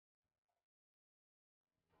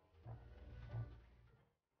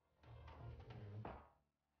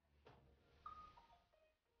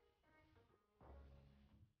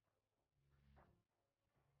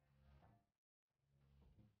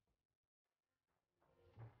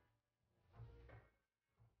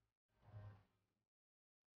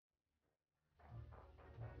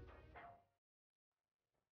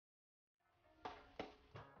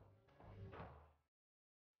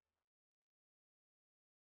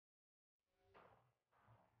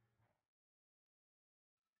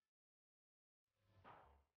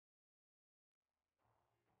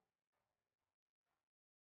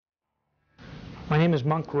name is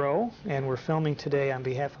Monk Rowe, and we're filming today on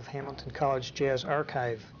behalf of Hamilton College Jazz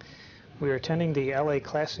Archive. We are attending the LA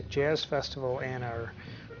Classic Jazz Festival and are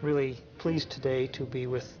really pleased today to be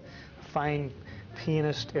with fine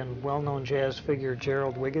pianist and well-known jazz figure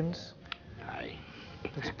Gerald Wiggins. Hi.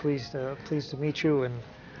 It's pleased to meet you, and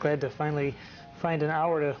glad to finally find an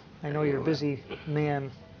hour to. I know you're a busy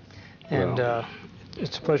man, and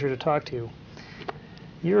it's a pleasure to talk to you.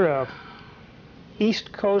 You're a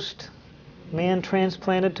East Coast man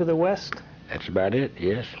transplanted to the West? That's about it,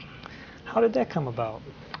 yes. How did that come about?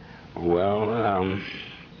 Well,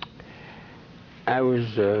 I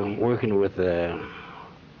was working with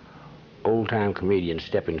old-time comedian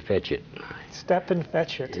Stepin Fetchit. Stepin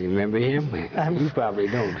Fetchit. You remember him? You probably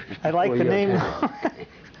don't. I like the name.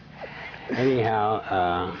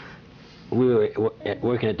 Anyhow, we were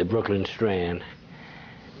working at the Brooklyn Strand,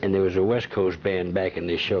 and there was a West Coast band back in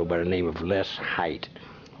this show by the name of Les Height.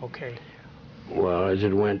 Okay. Well, as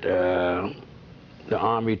it went, the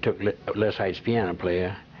Army took Les Height's piano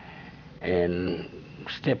player, and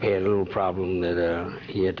Step had a little problem that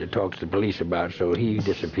he had to talk to the police about, so he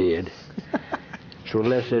disappeared. So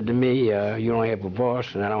Les said to me, you don't have a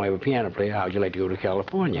boss, and I don't have a piano player. How'd you like to go to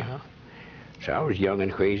California? So I was young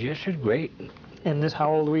and crazy. I said, great. And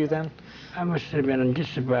how old were you then? I must have been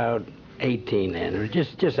just about 18 then. It was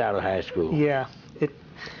just out of high school. Yeah.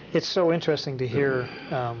 It's so interesting to hear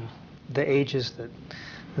the ages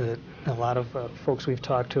that a lot of folks we've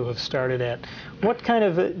talked to have started at. What kind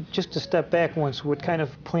of, just to step back once, what kind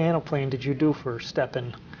of piano playing did you do for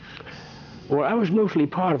Stepin? Well, I was mostly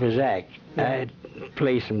part of his act. Yeah. I had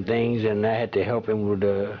played some things, and I had to help him with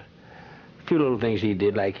a few little things he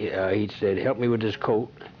did, like he said, help me with this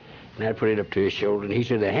coat, and I'd put it up to his shoulder, and he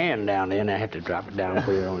said, the hand down there, and I had to drop it down and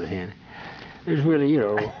put it on the hand. It was really,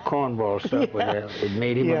 cornball stuff, but it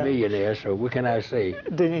made him a millionaire, so what can I say?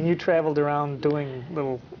 And you traveled around doing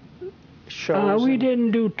little shows? We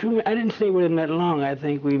didn't do too much. I didn't stay with him that long. I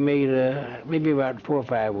think we made maybe about 4 or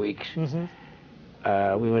 5 weeks. We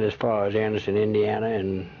went as far as Anderson, Indiana,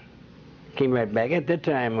 and came right back. At that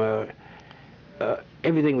time,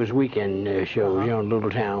 everything was weekend shows,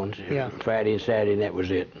 little towns, Friday and Saturday, and that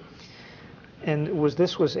was it. And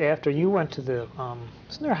this was after you went to the,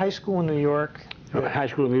 isn't there a high school in New York? High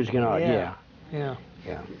School of Music and Art, Yeah.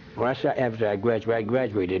 Well, after I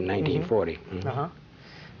graduated in 1940. Did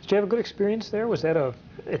you have a good experience there? Was that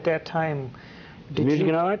at that time? Music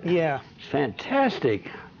and Art? Yeah. It's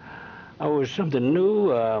fantastic. Oh, it was something new.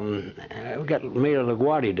 We got Mayor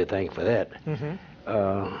LaGuardia to thank for that.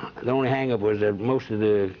 The only hang-up was that most of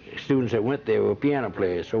the students that went there were piano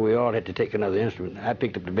players, so we all had to take another instrument. I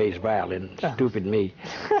picked up the bass violin, stupid me.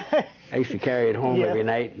 I used to carry it home every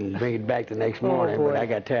night and bring it back the next morning, but I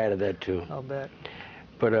got tired of that too. I'll bet.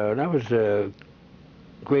 But that was a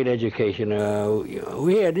great education.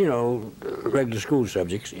 We had, regular school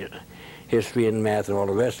subjects, history and math and all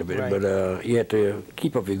the rest of it, but you had to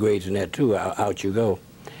keep up your grades in that too, out you go.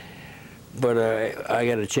 But I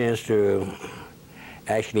got a chance to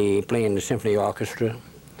actually play in the symphony orchestra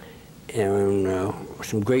and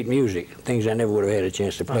some great music, things I never would have had a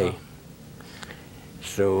chance to play.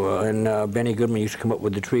 So, and Benny Goodman used to come up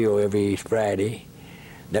with the trio every Friday.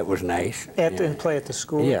 That was nice. And play at the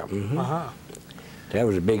school? Yeah. That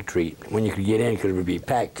was a big treat when you could get in because it would be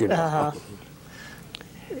packed. Yeah,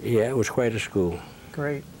 it was quite a school.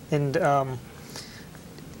 Great. And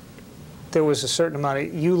there was a certain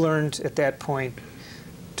amount you learned at that point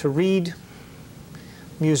to read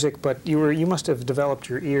music, but you must have developed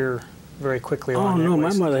your ear very quickly. Oh no,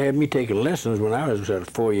 my mother had me taking lessons when I was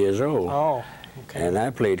 4 years old. Oh, okay. And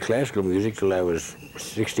I played classical music till I was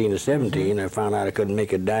 16 or 17. I found out I couldn't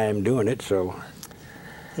make a dime doing it, so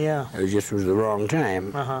it just was the wrong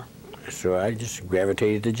time. So I just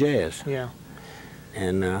gravitated to jazz. Yeah.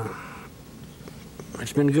 And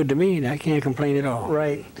it's been good to me, and I can't complain at all.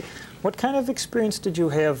 Right. What kind of experience did you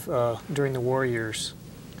have during the war years?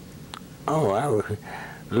 Oh,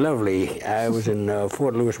 lovely. I was in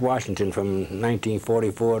Fort Lewis, Washington from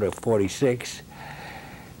 1944 to 46,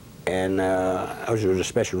 and I was with a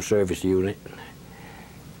special service unit,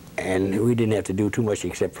 and we didn't have to do too much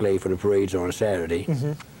except play for the parades on Saturday.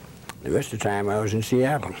 The rest of the time I was in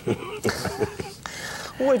Seattle.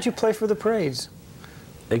 What did you play for the parades?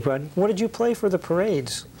 Beg pardon? What did you play for the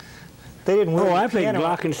parades? They didn't. I played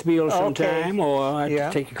glockenspiel sometime, or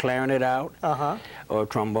I'd take a clarinet out, or a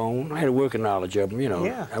trombone. I had a working knowledge of them,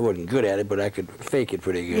 I wasn't good at it, but I could fake it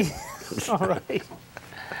pretty good. All right.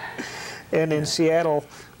 And in Seattle,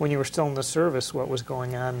 when you were still in the service, what was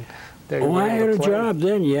going on there? I had a job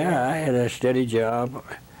then, I had a steady job.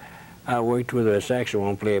 I worked with a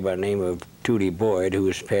saxophone player by the name of Tootie Boyd, who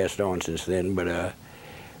has passed on since then, but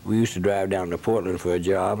we used to drive down to Portland for a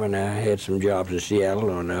job, and I had some jobs in Seattle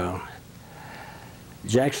on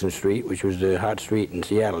Jackson Street, which was the hot street in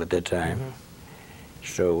Seattle at that time.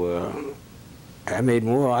 So I made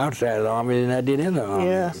more outside of the Army than I did in the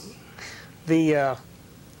Army. Yeah.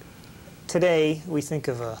 Today, we think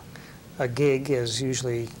of a gig as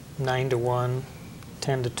usually 9 to 1,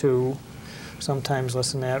 10 to 2, sometimes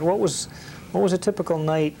less than that. What was a typical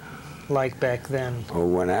night like back then? Well,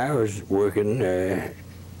 when I was working, I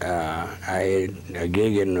had a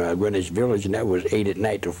gig in Greenwich Village, and that was 8 at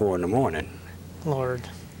night to 4 in the morning. Lord.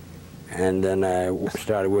 And then I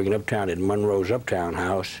started working uptown at Monroe's Uptown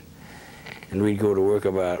House, and we'd go to work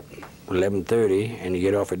about 11:30 and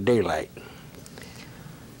get off at daylight.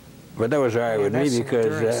 But that was all right with me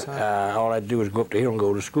because all I'd do was go up the hill and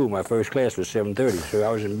go to school. My first class was 7:30, so I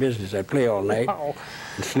was in business. I'd play all night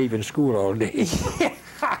and sleep in school all day.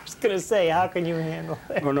 I was going to say, how can you handle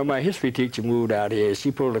that? Well, no, my history teacher moved out here.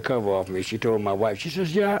 She pulled the cover off me. She told my wife, she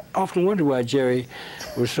says, yeah, I often wondered why Jerry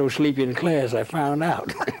was so sleepy in class. I found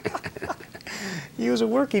out. He was a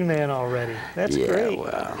working man already. That's great. Yeah,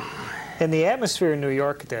 well. And the atmosphere in New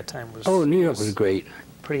York at that time was... Oh, New York was great.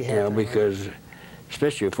 Pretty happy. You know, because,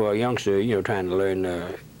 especially for a youngster, you know, trying to learn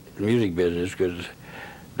the music business, because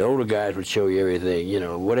the older guys would show you everything. You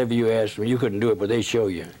know, whatever you asked them, you couldn't do it, but they show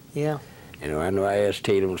you. Yeah. You know I asked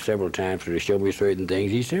Tatum several times to show me certain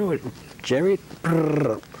things. He said, well, Jerry,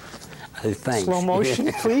 I said, thanks. Slow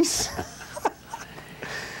motion, please.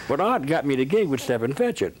 But Art got me the gig with Stephen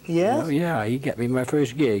Fetchert. Yeah? You know, yeah, he got me my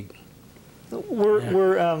first gig.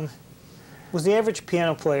 Was the average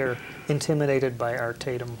piano player intimidated by Art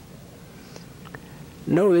Tatum?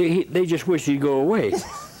 No, they just wish he'd go away.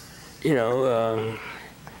 You know,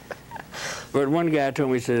 but one guy told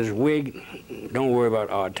me, he says, Wig, don't worry about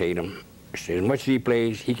Art Tatum. He says, as much as he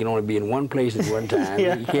plays, he can only be in one place at one time.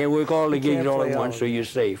 Yeah. He can't work all the gigs all at once, so you're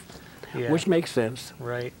safe. Yeah. Which makes sense.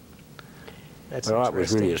 Right. That's But Art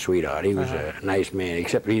was really a sweetheart. He was a nice man,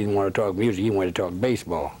 except he didn't want to talk music. He wanted to talk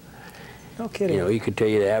baseball. No kidding. You know, he could tell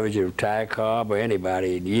you the average of Ty Cobb or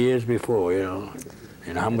anybody years before, you know,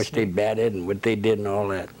 and how much they batted and what they did and all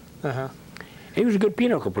that. He was a good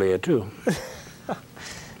pinochle player, too.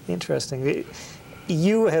 Interesting.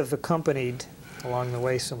 You have accompanied, along the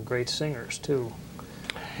way, some great singers, too.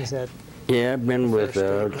 Is that... Yeah, I've been with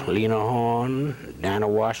Lena Horne, Dinah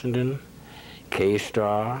Washington,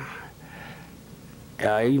 K-Star.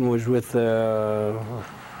 I even was with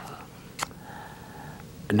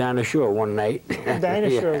Dinah Shore one night. Dinah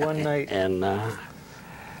Shore one night. And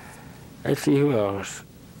let's see who else.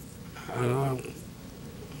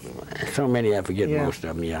 So many, I forget most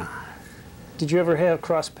of them, yeah. Did you ever have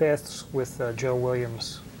cross paths with Joe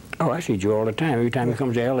Williams? Oh, I see Joe all the time. Every time he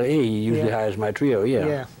comes to LA, he usually hires my trio,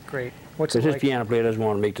 Yeah, great. What's it Because like? this piano player doesn't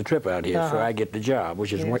want to make the trip out here, so I get the job,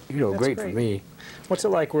 which is you know, great for me. What's it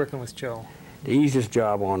like working with Joe? The easiest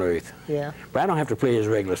job on earth. Yeah. But I don't have to play his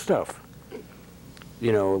regular stuff.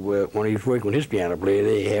 You know, when he's working with his piano player,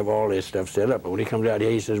 they have all this stuff set up. But when he comes out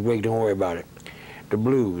here, he says, Wig, don't worry about it. The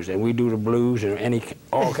blues, and we do the blues and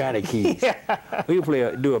all kind of keys. We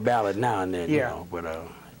do a ballad now and then, you know, but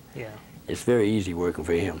it's very easy working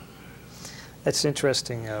for him. That's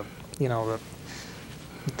interesting. You know,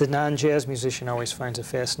 the non-jazz musician always finds it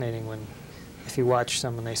fascinating when, if you watch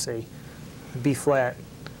someone, they say B flat,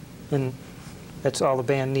 and that's all the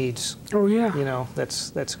band needs. Oh yeah. You know,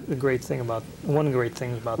 that's a great thing about one of the great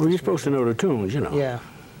things about. Well, you're supposed to know the tunes, you know. Yeah.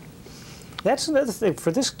 That's another thing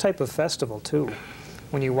for this type of festival too.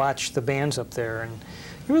 When you watch the bands up there, and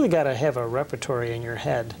you really got to have a repertory in your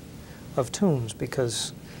head of tunes,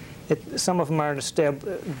 because some of them aren't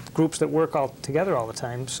groups that work all together all the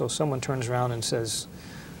time. So someone turns around and says,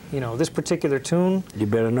 you know, this particular tune, you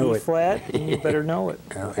better know E it. flat, and you better know it.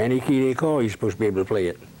 Any key they call, you're supposed to be able to play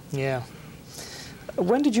it. Yeah.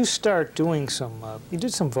 When did you start doing some? You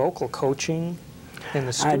did some vocal coaching in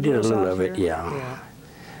the studios. I did a little of here? it, yeah.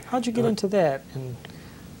 How'd you get into that? And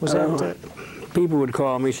was that? People would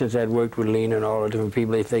call me, since I'd worked with Lena and all the different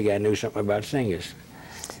people. They figured I knew something about singers,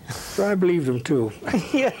 so I believed them too.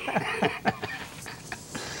 Yeah.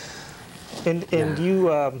 And you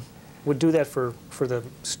would do that for the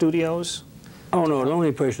studios? Oh no, the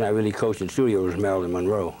only person I really coached in studio was Marilyn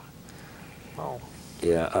Monroe. Oh.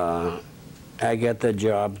 Yeah, I got that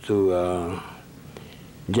job through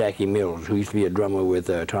Jackie Mills, who used to be a drummer with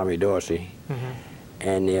Tommy Dorsey.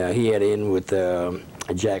 And he had in with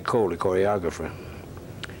Jack Cole, the choreographer.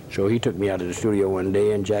 So he took me out to the studio one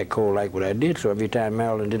day, and Jack Cole liked what I did, so every time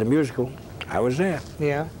Marilyn did a musical, I was there.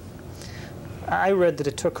 Yeah. I read that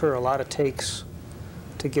it took her a lot of takes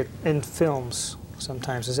to get in films,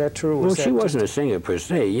 sometimes. Is that true? Well, she wasn't a singer per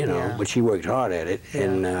se, you know, Yeah. but she worked hard at it. Yeah.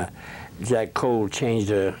 And Jack Cole changed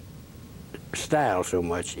her style so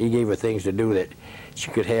much. He gave her things to do that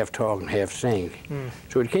she could half talk and half sing.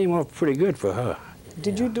 So it came off pretty good for her.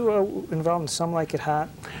 Did you do involved in Some Like It Hot,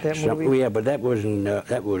 that movie? Yeah, but that wasn't.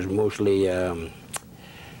 That was mostly.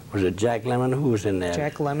 Was it Jack Lemmon who was in that?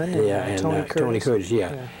 Jack Lemmon and Tony Curtis. Tony Curtis,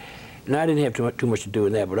 yeah. No, I didn't have too much to do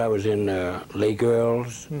in that, but I was in Lake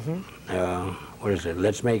Girls. What is it?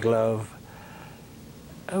 Let's Make Love.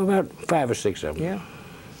 About 5 or 6 of them. Yeah.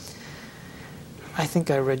 I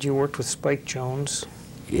think I read you worked with Spike Jones.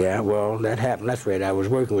 Yeah, well, that happened. That's right. I was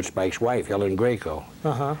working with Spike's wife, Helen Greco.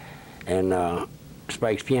 And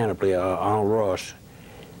Spike's piano player, Arnold Ross,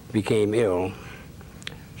 became ill.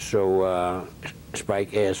 So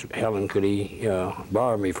Spike asked Helen, could he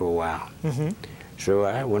borrow me for a while? So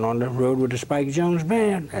I went on the road with the Spike Jones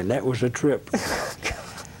band, and that was a trip.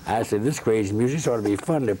 I said, this crazy music ought to be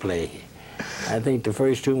fun to play. I think the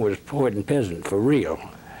first tune was Poet and Peasant, for real.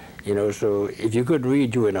 You know, so if you couldn't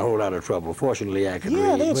read, you were in a whole lot of trouble. Fortunately, I could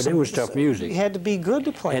read, but it was tough music. You had to be good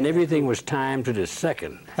to play. And everything was timed to the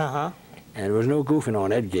second. And there was no goofing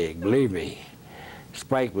on that gig, believe me.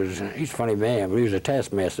 Spike he's a funny man, but he was a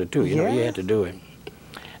taskmaster too. You know, you had to do it.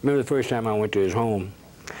 I remember the first time I went to his home,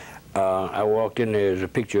 I walked in, there's a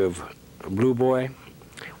picture of a blue boy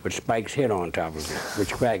with Spike's head on top of it,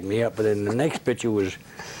 which cracked me up. But then the next picture was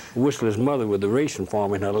Whistler's mother with the racing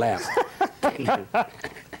form in her lap.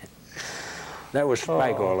 That was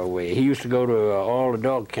Spike all the way. He used to go to all the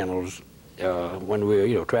dog kennels when we were,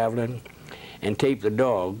 you know, traveling, and tape the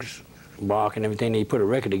dogs, bark and everything. He put a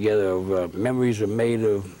record together of memories are made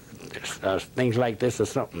of things like this or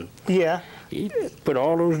something. Yeah. He put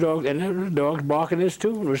all those dogs, and there were dogs barking this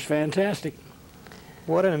too. It was fantastic.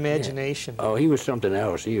 What an imagination. Oh, he was something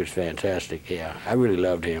else. He was fantastic, yeah. I really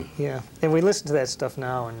loved him. Yeah, and we listen to that stuff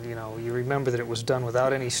now, and, you know, you remember that it was done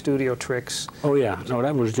without any studio tricks. Oh, yeah. No,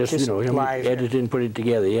 that was just you know, him live edited and put it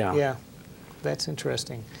together, yeah. Yeah, that's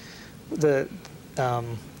interesting.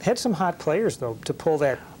 Had some hot players, though, to pull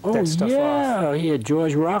that stuff off. Oh, yeah. He had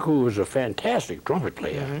George Rock, who was a fantastic trumpet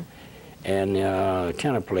player, and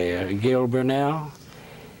tenor player, Gail Burnell.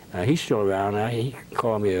 He's still around now. He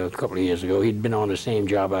called me a couple of years ago. He'd been on the same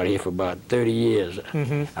job out here for about 30 years.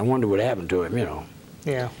 I wonder what happened to him, you know.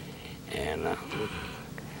 Yeah. And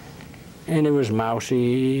it was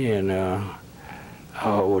Mousy and,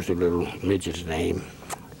 what was the little midget's name?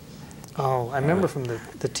 Oh, I remember from the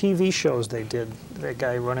TV shows they did, that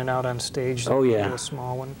guy running out on stage. Oh, yeah. The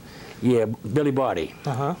small one. Yeah, Billy Barty.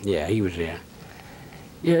 Yeah, he was there.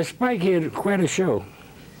 Yeah, Spike had quite a show.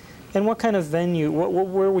 And what kind of venue,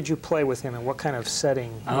 where would you play with him, and what kind of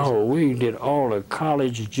setting? Oh, we did all the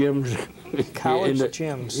college gyms. College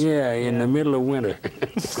gyms? Yeah, in the middle of winter.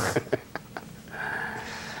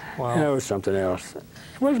 Wow. That was something else.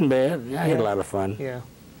 It wasn't bad. I had a lot of fun. Yeah.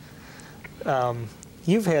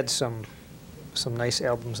 You've had some nice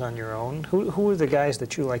albums on your own. Who are the guys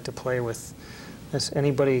that you like to play with? Is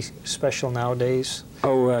anybody special nowadays?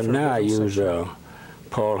 Oh, now I use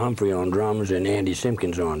Paul Humphrey on drums and Andy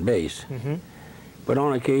Simpkins on bass. But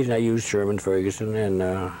on occasion I use Sherman Ferguson and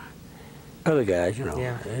other guys, you know.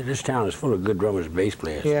 This town is full of good drummers and bass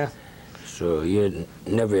players. Yeah. So you're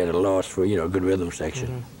never at a loss for, you know, a good rhythm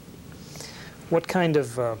section. What kind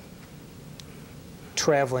of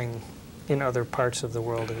traveling in other parts of the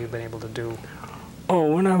world have you been able to do?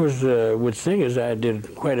 Oh, when I was with singers, I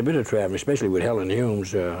did quite a bit of traveling, especially with Helen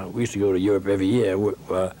Humes. We used to go to Europe every year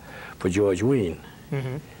for George Wein.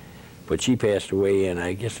 But she passed away, and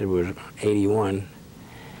I guess it was 81.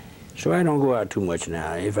 So I don't go out too much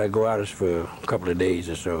now. If I go out, it's for a couple of days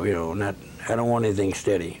or so, you know, I don't want anything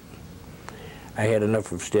steady. I had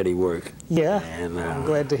enough of steady work. Yeah, and, I'm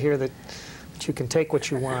glad to hear that you can take what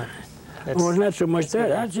you want. Well, it's not so much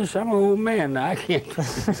that. I'm an old man now. I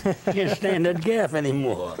can't stand that gaff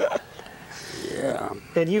anymore. Yeah.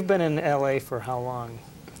 And you've been in L.A. for how long?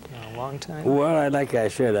 A long time? Well, like I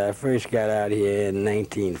said, I first got out here in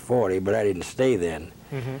 1940, but I didn't stay then.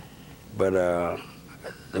 But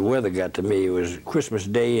the weather got to me. It was Christmas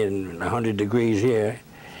Day and 100 degrees here,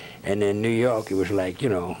 and in New York it was like, you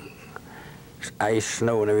know, ice,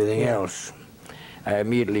 snow, and everything else. I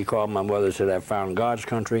immediately called my mother and said, I found God's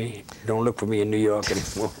country. Don't look for me in New York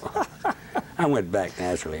anymore. I went back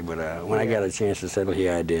naturally, but when I got a chance to settle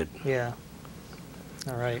here, I did. Yeah.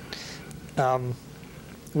 All right.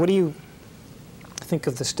 What do you think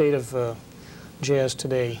of the state of jazz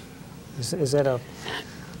today? Is that a...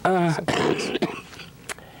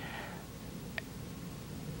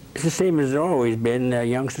 It's the same as it's always been.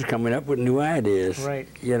 Youngsters coming up with new ideas. Right.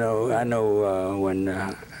 You know, I know when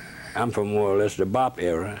I'm from more or less the bop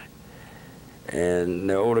era. And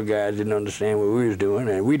the older guys didn't understand what we was doing,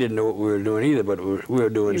 and we didn't know what we were doing either, but we were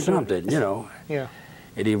doing something, you know. Yeah.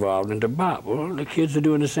 It evolved into bop. Well, the kids are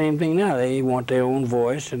doing the same thing now. They want their own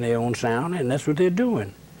voice and their own sound, and that's what they're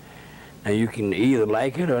doing. Now, you can either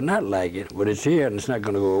like it or not like it, but it's here and it's not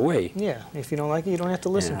going to go away. Yeah, if you don't like it, you don't have to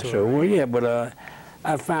listen to it. So, Right? well, yeah, but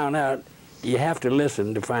I found out you have to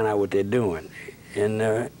listen to find out what they're doing.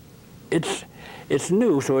 And it's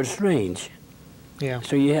new, so it's strange. Yeah.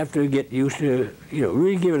 So you have to get used to, you know,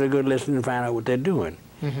 really give it a good listen and find out what they're doing.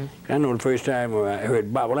 I know the first time I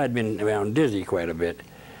heard Bob, well, I'd been around Dizzy quite a bit.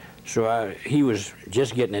 So he was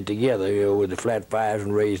just getting it together, you know, with the flat fives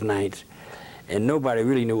and raised ninths. And nobody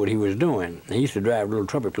really knew what he was doing. He used to drive little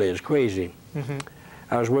trumpet players crazy.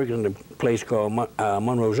 I was working in a place called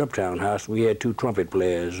Monroe's Uptown House. We had 2 trumpet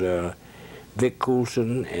players, Vic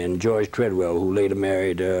Coulson and George Treadwell, who later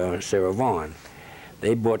married Sarah Vaughan.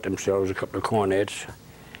 They bought themselves a couple of cornets,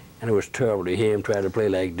 and it was terrible to hear them try to play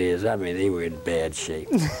like this. I mean, they were in bad shape.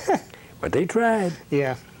 But they tried.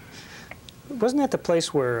 Yeah. Wasn't that the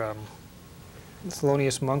place where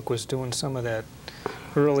Thelonious Monk was doing some of that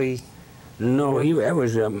early... No, that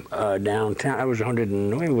was downtown. I was 100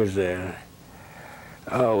 and... It was...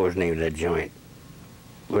 what was the name of that joint?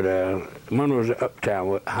 But Monroe's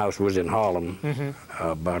Uptown House was in Harlem,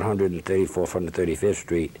 about 134th, 135th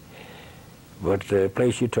Street. But the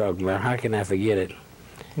place you're talking about, how can I forget it?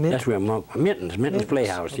 That's where Monk... Minton's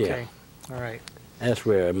Playhouse, okay. Yeah. All right. That's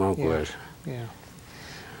where Monk was. Yeah.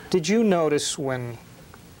 Did you notice when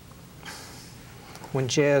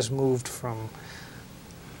jazz moved from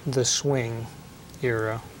the swing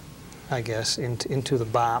era, I guess, into the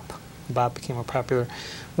bop became more popular,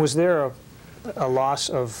 was there a loss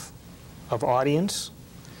of audience?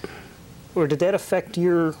 Or did that affect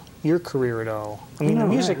your career at all? I mean, the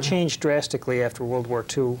music changed drastically after World War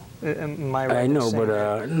II. Am I right? I know,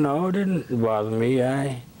 but no, it didn't bother me.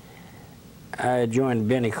 I joined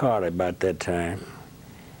Benny Carter about that time.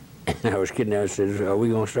 And I was kidding. I said, "Are we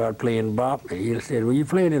going to start playing bop?" And he said, "Well, you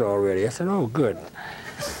playing it already." I said, "Oh, good."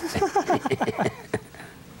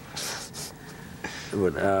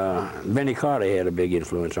 But Benny Carter had a big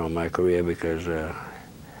influence on my career because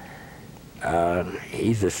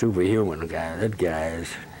he's a superhuman guy. That guy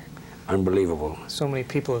is unbelievable. So many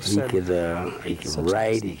people have said he can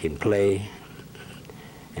write, he can play,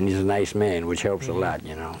 and he's a nice man, which helps a lot,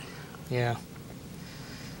 you know. Yeah.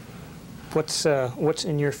 What's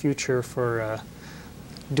in your future for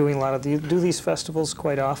doing a lot of do these festivals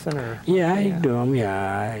quite often, or? Yeah, I do them. Yeah,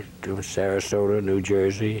 I do Sarasota, New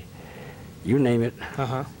Jersey, you name it.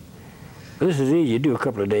 But this is easy. You do a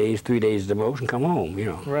couple of days, 3 days at the most, and come home. You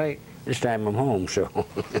know. Right. This time I'm home, so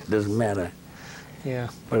it doesn't matter. Yeah.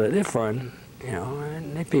 But they're fun, you know,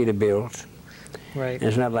 and they pay the bills. Right. And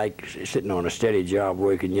it's not like sitting on a steady job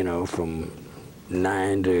working, you know, from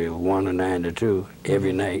 9 to 1 or 9 to 2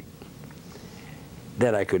 every night.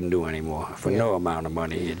 That I couldn't do anymore for no amount of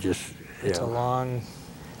money. It just, it's a long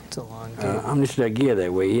day. I'm just not geared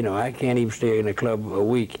that way. You know, I can't even stay in a club a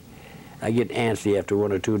week. I get antsy after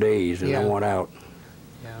 1 or 2 days, and I want out.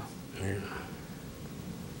 Yeah.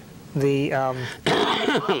 The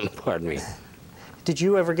pardon me. Did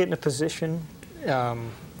you ever get in a position,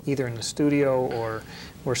 either in the studio or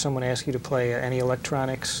where someone asked you to play any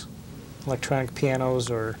electronic pianos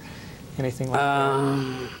or anything like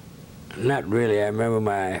that? Not really. I remember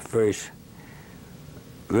my first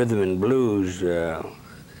rhythm and blues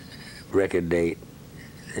record date.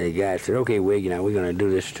 The guy said, "Okay, Wig, you know, we're going to do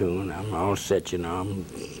this tune." I'm all set, you know. I'm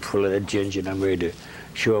full of that ginger, and I'm ready to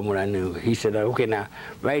show him what I knew. He said, "Okay, now,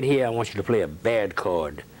 right here, I want you to play a bad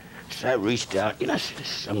chord." So I reached out, you know, I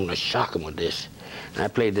said, "I'm going to shock him with this." And I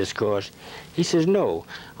played this chord. He says, "No,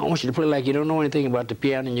 I want you to play like you don't know anything about the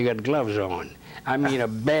piano and you got gloves on. I mean a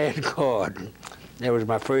bad chord." That was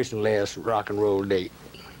my first and last rock and roll date.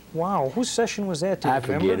 Wow, whose session was that? Do you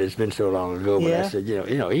remember? Forget, it's been so long ago, but I said, you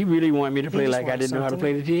know, he really wanted me to play like I didn't know how to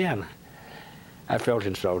play the piano. I felt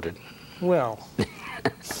insulted. Well,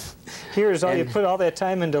 here's all you put all that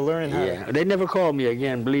time into learning how. Yeah, they never called me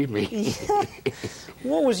again, believe me.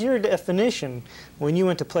 What was your definition when you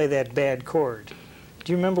went to play that bad chord?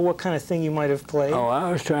 Do you remember what kind of thing you might have played? Oh,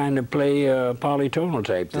 I was trying to play a polytonal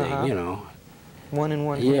type thing, you know. One in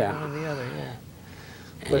one, one in the other, yeah.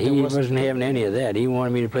 But he wasn't having any of that. He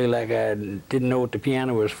wanted me to play like I didn't know what the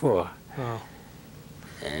piano was for. Oh.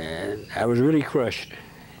 And I was really crushed,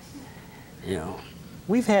 you know.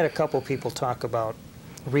 We've had a couple people talk about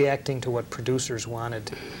reacting to what producers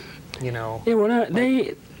wanted, you know. Yeah, well,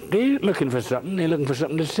 they're looking for something. They're looking for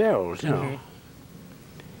something that sells, you know.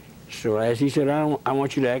 So as he said, I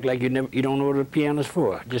want you to act like you don't know what a piano's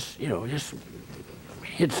for. Just, you know, just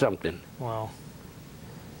hit something. Wow.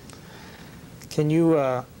 Can you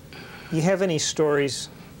have any stories,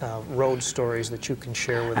 road stories that you can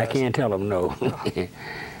share with us? I can't tell them no.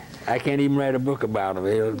 I can't even write a book about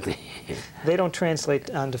them. They don't translate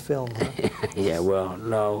onto film, huh? Yeah, well,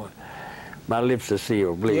 no. My lips are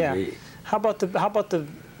sealed, believe me. How about the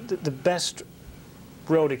best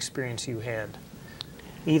road experience you had?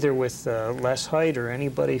 Either with Les Height or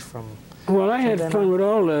anybody from... Well, I had fun with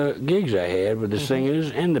all the gigs I had with the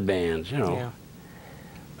singers and the bands, you know.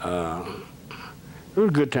 Yeah. It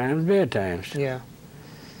was good times, bad times. Yeah.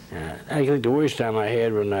 I think the worst time I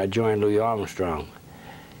had when I joined Louis Armstrong.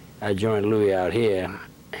 I joined Louis out here,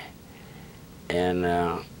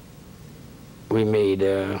 and we made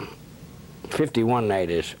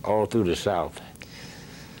 51-nighters all through the South.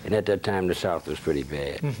 And at that time, the South was pretty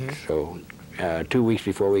bad. So 2 weeks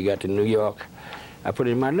before we got to New York, I put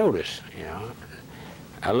in my notice, you know.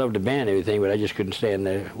 I loved the band and everything, but I just couldn't stand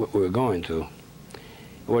what we were going through.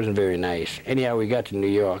 It wasn't very nice. Anyhow, we got to New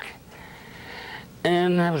York,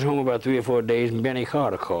 and I was home about 3 or 4 days, and Benny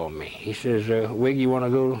Carter called me. He says, Wig, you want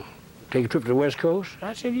to go take a trip to the West Coast?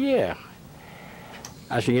 I said, yeah.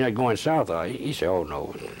 I said, you're not going south, are you? He said, oh,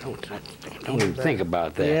 no, don't even think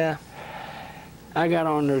about that. Yeah. I got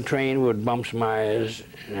on the train with bumps in my eyes,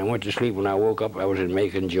 and I went to sleep. When I woke up, I was in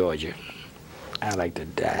Macon, Georgia. I'd like to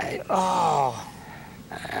die. Oh.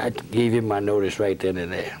 I gave him my notice right then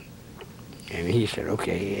and there. And he said,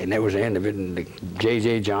 okay, and that was the end of it. And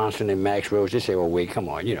J.J. Johnson and Max Rose, they said, well, wait, come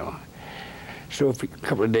on, you know. So a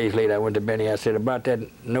couple of days later, I went to Benny. I said, about that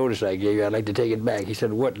notice I gave you, I'd like to take it back. He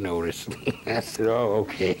said, what notice? I said, oh,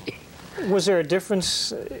 okay. Was there a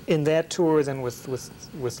difference in that tour than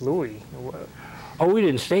with Louis? Oh, we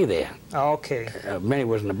didn't stay there. Oh, okay. Benny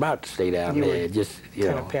wasn't about to stay down there. Just, you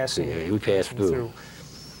know, passing. We passed through.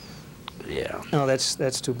 Yeah. No,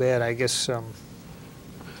 that's too bad. I guess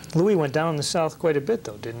Louis went down in the South quite a bit,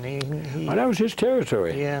 though, didn't he? Well, that was his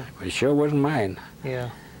territory. Yeah. But it sure wasn't mine. Yeah.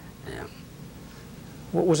 Yeah.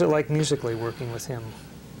 What was it like musically working with him?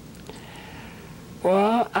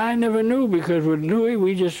 Well, I never knew, because with Louis,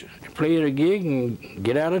 we just played a gig and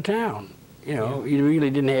get out of town. You know, you really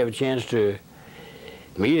didn't have a chance to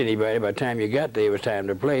meet anybody. By the time you got there, it was time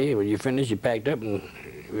to play. When you finished, you packed up and,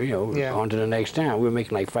 you know, on to the next town. We were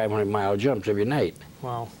making like 500-mile jumps every night.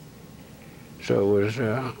 Wow. So it was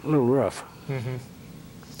a little rough.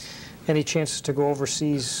 Any chances to go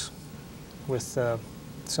overseas with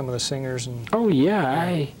some of the singers? Oh,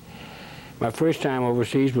 yeah. My first time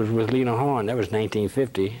overseas was with Lena Horne. That was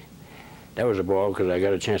 1950. That was a ball, because I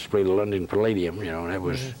got a chance to play the London Palladium. You know, that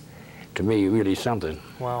was, to me, really something.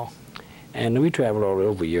 Wow. And we traveled all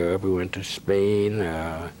over Europe. We went to Spain,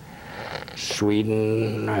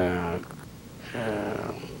 Sweden,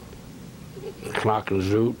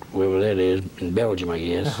 Klokken-Zoot, wherever that is, in Belgium, I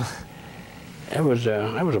guess. That was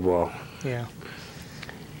a ball. Yeah.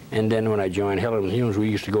 And then when I joined Helen Humes, we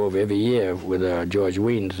used to go over every year with George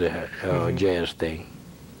Weedon's jazz thing.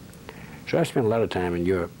 So I spent a lot of time in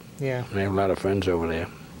Europe. Yeah. And I have a lot of friends over there.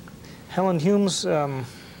 Helen Humes,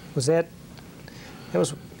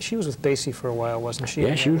 she was with Basie for a while, wasn't she?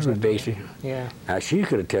 Yeah, she was with Basie. Yeah. Now, she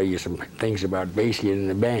could tell you some things about Basie and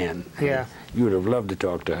the band. Yeah. You would have loved to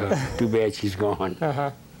talk to her. Too bad she's gone.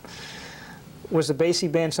 Was the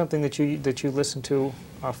Basie band something that you listened to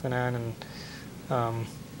off and on? And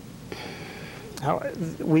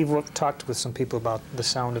we've talked with some people about the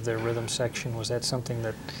sound of their rhythm section. Was that something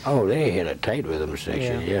that... Oh, they had a tight rhythm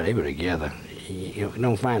section. Yeah, they were together. You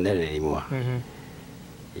don't find that anymore.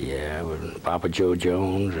 Yeah, with Papa Joe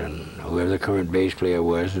Jones and whoever the current bass player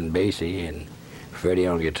was, and Basie, and Freddie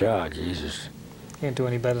on guitar. Jesus. Can't do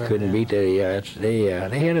any better than that. Couldn't beat that. Yeah,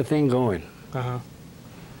 they had a thing going. Yeah,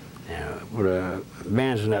 but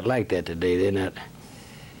bands are not like that today. They're not...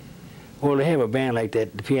 Well, to have a band like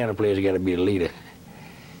that, the piano player's got to be the leader,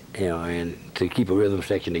 you know, and to keep a rhythm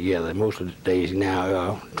section together. Most of the days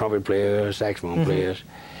now, trumpet players, saxophone players,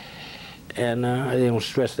 and they don't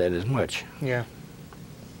stress that as much. Yeah.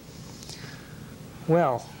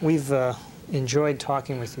 Well, we've enjoyed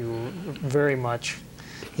talking with you very much.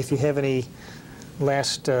 If you have any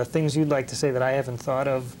last things you'd like to say that I haven't thought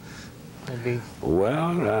of, that'd be...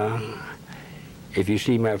 Well, if you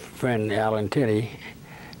see my friend Alan Tinney,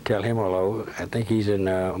 tell him hello. I think he's in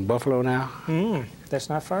Buffalo now. That's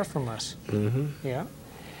not far from us. Yeah.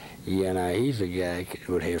 Yeah, now he's a guy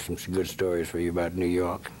who would have some good stories for you about New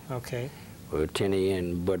York. Okay. With Tinney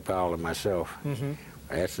and Bud Powell and myself.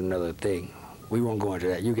 That's another thing. We won't go into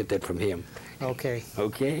that. You get that from him. Okay.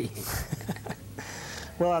 Okay.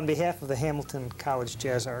 Well, on behalf of the Hamilton College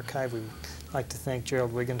Jazz Archive, we'd like to thank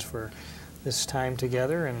Gerald Wiggins for this time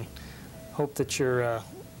together, and hope that your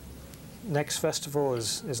next festival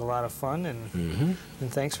is a lot of fun, and,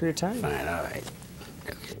 and thanks for your time. Fine, all right.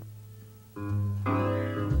 Okay.